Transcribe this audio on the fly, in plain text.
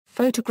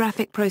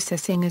Photographic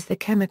processing is the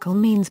chemical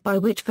means by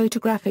which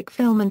photographic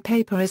film and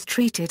paper is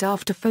treated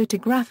after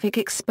photographic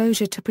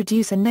exposure to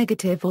produce a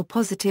negative or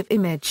positive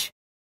image.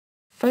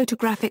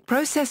 Photographic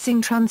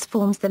processing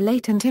transforms the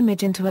latent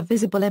image into a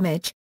visible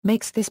image,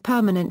 makes this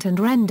permanent and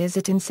renders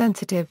it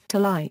insensitive to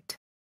light.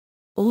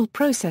 All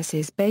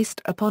processes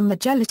based upon the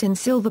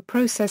gelatin-silver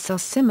process are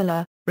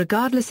similar,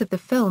 regardless of the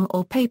film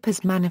or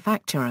paper's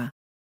manufacturer.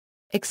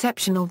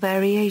 Exceptional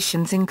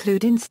variations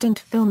include instant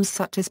films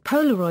such as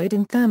Polaroid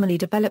and thermally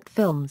developed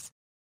films.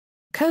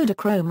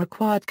 Kodachrome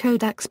required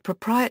Kodak's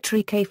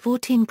proprietary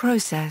K14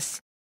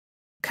 process.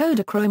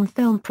 Kodachrome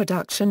film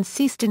production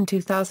ceased in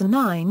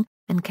 2009,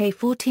 and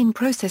K14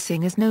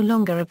 processing is no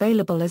longer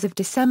available as of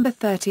December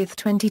 30,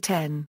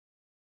 2010.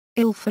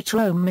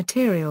 Ilfochrome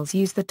materials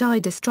use the dye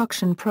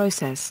destruction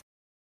process.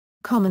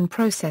 Common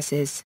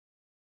processes.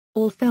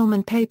 All film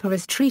and paper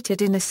is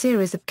treated in a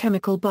series of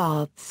chemical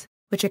baths,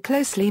 which are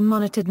closely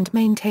monitored and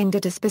maintained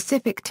at a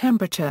specific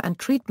temperature and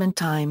treatment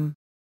time.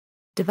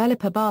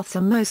 Developer baths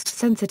are most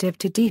sensitive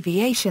to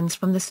deviations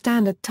from the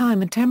standard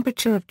time and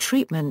temperature of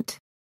treatment.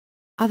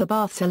 Other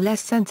baths are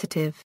less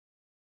sensitive.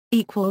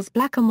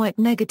 Black and white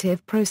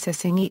negative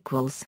processing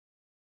equals.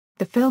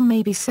 The film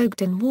may be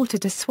soaked in water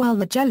to swell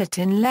the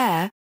gelatin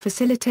layer,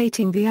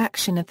 facilitating the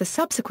action of the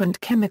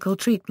subsequent chemical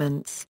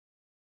treatments.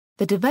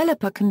 The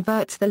developer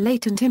converts the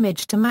latent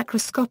image to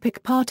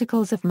macroscopic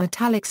particles of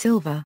metallic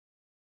silver.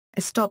 A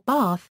stop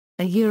bath,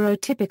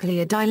 typically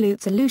a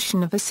dilute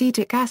solution of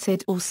acetic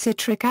acid or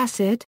citric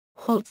acid,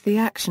 halts the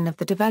action of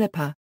the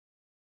developer.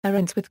 A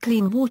rinse with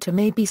clean water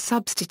may be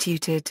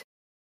substituted.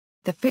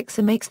 The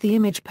fixer makes the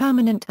image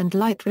permanent and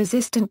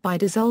light-resistant by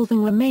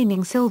dissolving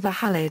remaining silver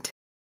halide.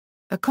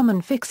 A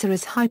common fixer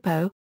is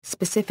hypo,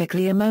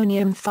 specifically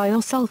ammonium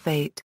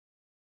thiosulfate.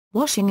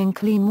 Washing in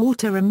clean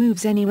water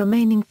removes any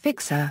remaining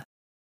fixer.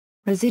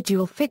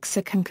 Residual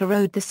fixer can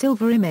corrode the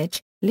silver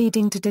image,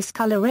 leading to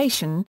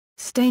discoloration,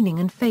 staining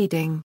and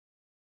fading.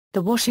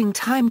 The washing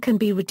time can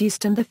be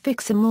reduced and the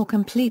fixer more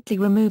completely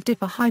removed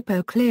if a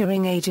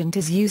hypo-clearing agent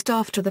is used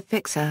after the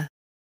fixer.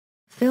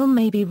 Film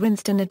may be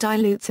rinsed in a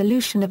dilute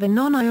solution of a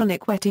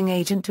non-ionic wetting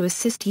agent to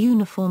assist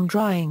uniform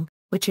drying,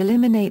 which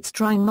eliminates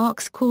drying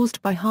marks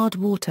caused by hard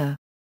water.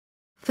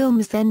 Film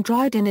is then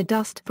dried in a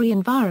dust-free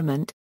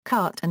environment,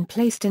 cut and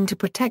placed into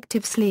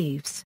protective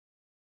sleeves.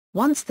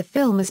 Once the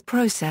film is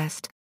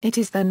processed, it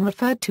is then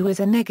referred to as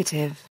a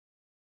negative.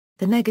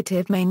 The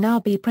negative may now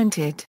be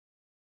printed.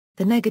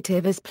 The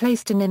negative is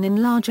placed in an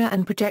enlarger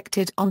and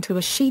projected onto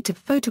a sheet of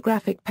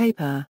photographic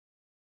paper.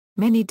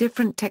 Many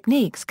different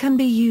techniques can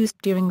be used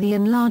during the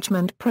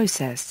enlargement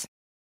process.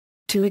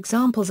 Two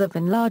examples of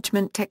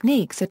enlargement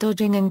techniques are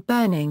dodging and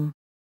burning.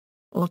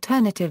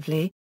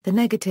 Alternatively, the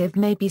negative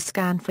may be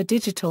scanned for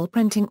digital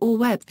printing or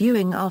web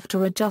viewing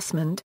after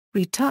adjustment,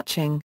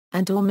 retouching,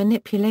 and/or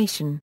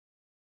manipulation.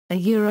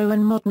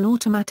 In modern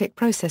automatic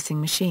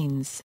processing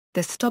machines,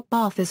 the stop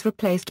bath is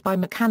replaced by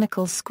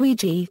mechanical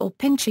squeegee or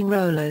pinching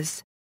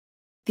rollers.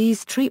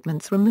 These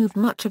treatments remove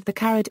much of the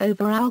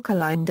carried-over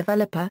alkaline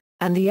developer,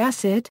 and the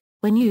acid,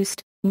 when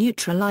used,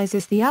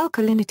 neutralizes the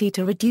alkalinity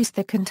to reduce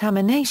the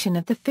contamination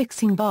of the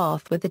fixing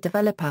bath with the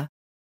developer.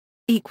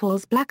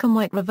 Black and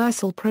white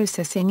reversal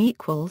processing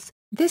equals.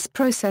 This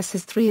process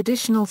has 3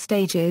 additional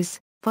stages.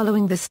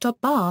 Following the stop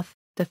bath,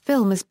 the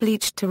film is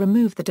bleached to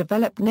remove the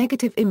developed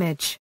negative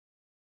image.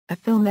 A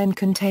film then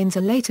contains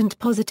a latent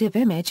positive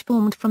image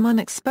formed from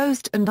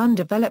unexposed and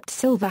undeveloped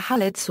silver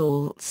halide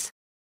salts.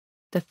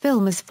 The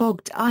film is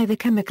fogged either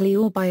chemically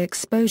or by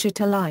exposure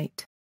to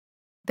light.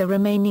 The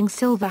remaining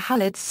silver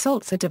halide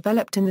salts are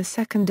developed in the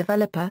second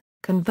developer,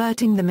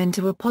 converting them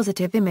into a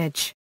positive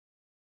image.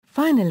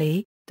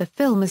 Finally, the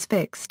film is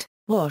fixed,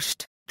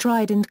 washed,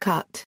 dried and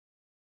cut.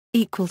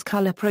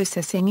 Color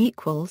processing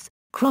equals.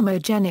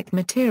 Chromogenic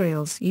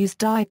materials use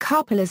dye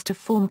coupolers to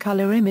form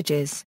color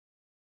images.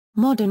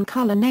 Modern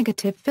color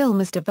negative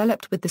film is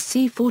developed with the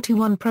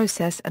C41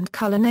 process and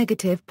color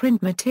negative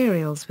print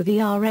materials with the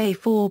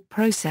RA4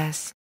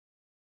 process.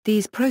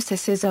 These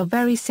processes are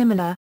very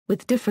similar,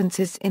 with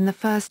differences in the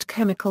first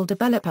chemical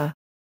developer.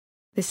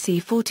 The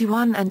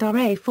C41 and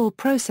RA4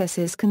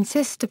 processes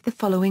consist of the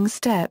following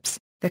steps.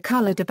 The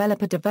color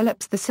developer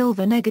develops the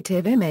silver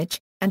negative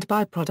image, and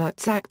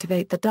byproducts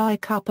activate the dye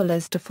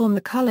coupolers to form the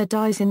color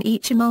dyes in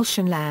each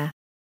emulsion layer.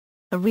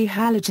 A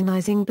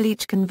rehalogenizing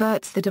bleach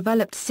converts the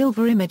developed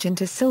silver image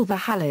into silver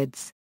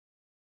halides.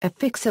 A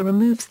fixer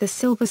removes the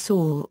silver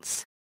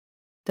salts.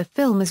 The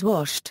film is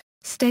washed,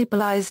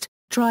 stabilized,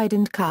 dried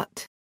and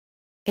cut.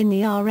 In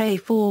the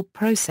RA4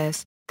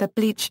 process, the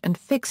bleach and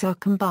fix are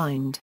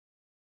combined.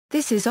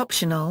 This is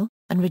optional,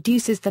 and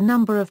reduces the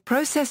number of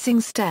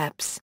processing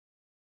steps.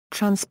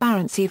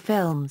 Transparency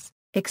films,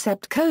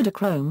 except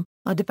Kodachrome,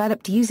 are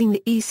developed using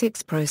the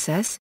E6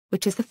 process,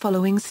 which is the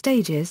following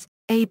stages.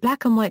 A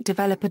black and white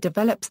developer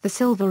develops the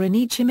silver in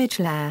each image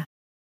layer.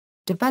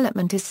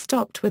 Development is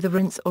stopped with a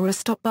rinse or a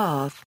stop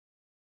bath.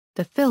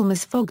 The film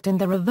is fogged in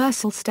the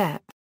reversal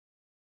step.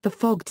 The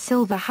fogged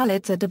silver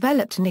halides are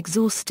developed and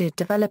exhausted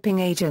developing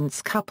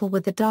agents couple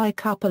with the dye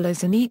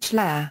couplers in each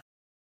layer.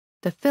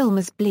 The film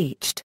is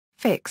bleached,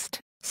 fixed,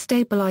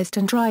 stabilized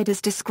and dried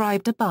as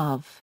described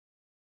above.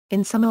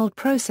 In some old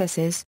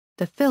processes,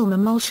 the film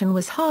emulsion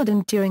was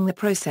hardened during the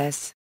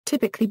process,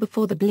 typically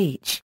before the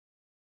bleach.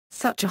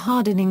 Such a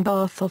hardening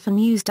bath often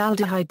used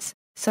aldehydes,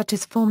 such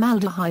as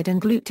formaldehyde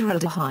and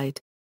glutaraldehyde.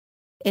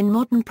 In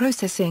modern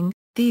processing,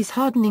 these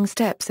hardening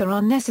steps are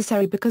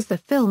unnecessary because the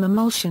film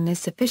emulsion is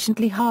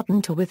sufficiently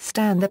hardened to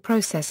withstand the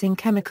processing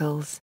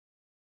chemicals.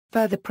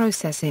 Further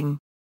processing.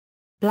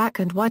 Black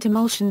and white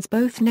emulsions,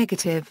 both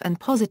negative and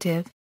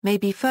positive, may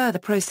be further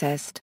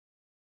processed.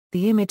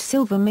 The image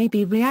silver may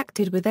be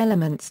reacted with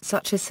elements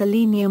such as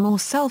selenium or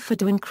sulfur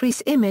to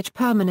increase image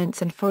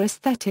permanence and for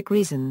aesthetic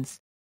reasons.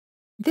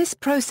 This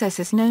process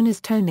is known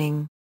as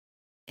toning.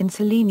 In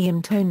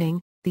selenium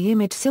toning, the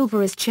image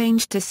silver is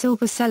changed to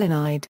silver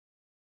selenide.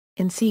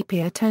 In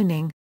sepia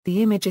toning,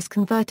 the image is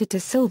converted to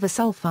silver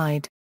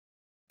sulfide.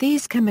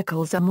 These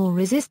chemicals are more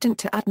resistant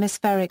to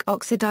atmospheric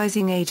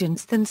oxidizing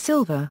agents than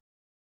silver.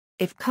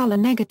 If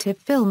color-negative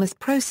film is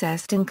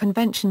processed in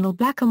conventional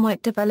black and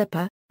white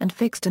developer, and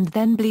fixed and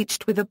then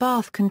bleached with a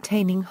bath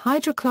containing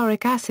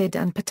hydrochloric acid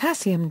and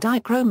potassium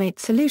dichromate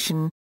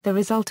solution, the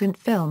resultant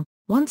film,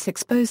 once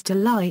exposed to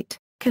light,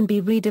 can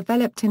be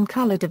redeveloped in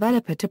color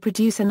developer to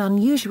produce an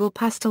unusual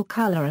pastel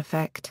color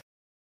effect.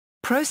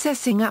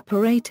 Processing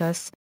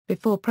apparatus.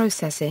 Before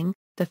processing,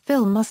 the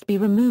film must be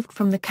removed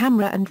from the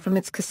camera and from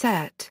its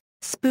cassette,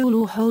 spool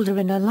or holder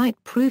in a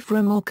light-proof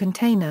room or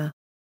container.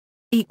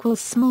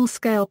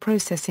 Small-scale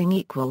processing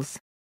equals.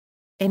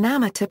 In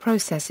amateur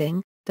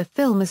processing, the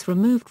film is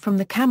removed from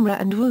the camera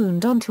and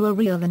wound onto a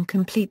reel in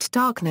complete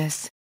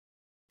darkness.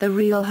 The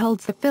reel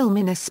holds the film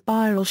in a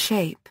spiral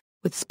shape,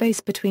 with space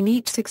between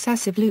each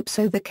successive loop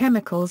so the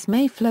chemicals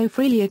may flow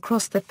freely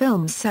across the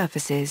film's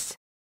surfaces.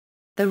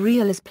 The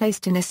reel is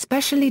placed in a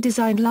specially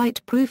designed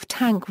light-proof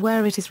tank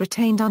where it is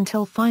retained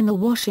until final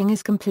washing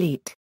is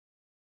complete.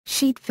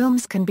 Sheet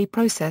films can be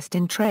processed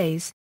in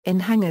trays,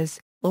 in hangers,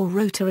 or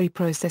rotary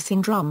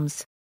processing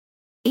drums.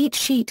 Each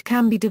sheet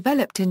can be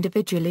developed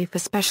individually for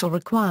special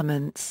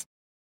requirements.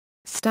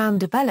 Stand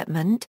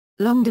development,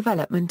 long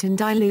development in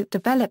dilute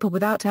developer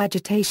without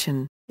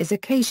agitation, is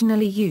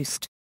occasionally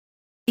used.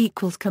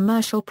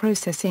 Commercial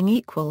processing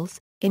equals.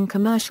 In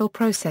commercial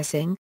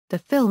processing, the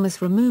film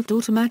is removed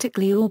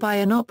automatically or by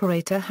an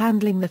operator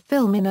handling the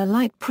film in a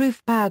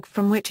light-proof bag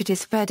from which it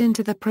is fed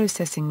into the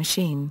processing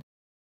machine.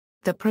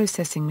 The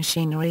processing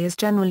machinery is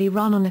generally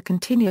run on a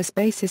continuous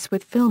basis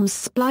with films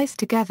spliced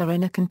together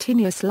in a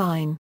continuous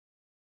line.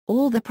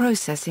 All the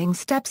processing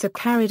steps are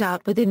carried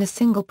out within a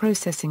single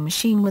processing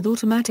machine with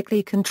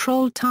automatically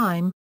controlled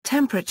time,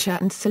 temperature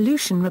and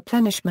solution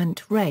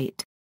replenishment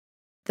rate.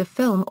 The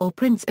film or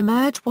prints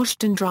emerge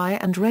washed and dry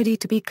and ready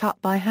to be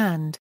cut by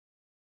hand.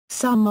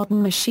 Some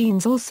modern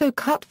machines also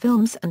cut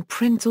films and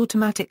prints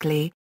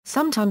automatically,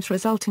 sometimes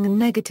resulting in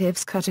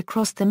negatives cut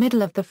across the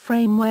middle of the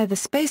frame where the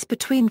space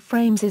between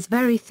frames is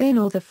very thin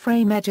or the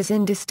frame edge is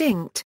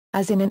indistinct,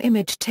 as in an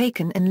image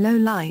taken in low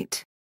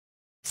light.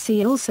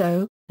 See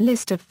also,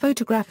 list of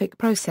photographic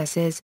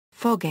processes,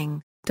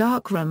 fogging,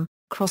 darkroom,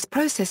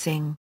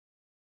 cross-processing.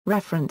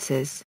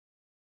 References.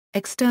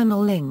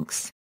 External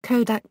links,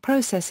 Kodak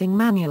processing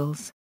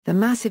manuals, the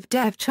massive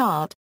dev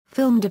chart,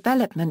 film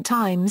development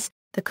times,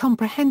 the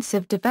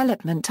comprehensive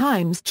development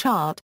times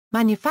chart,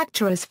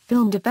 manufacturer's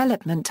film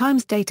development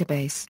times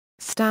database,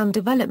 stand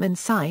development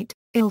site,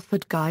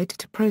 Ilford Guide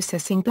to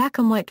Processing Black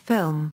and White Film.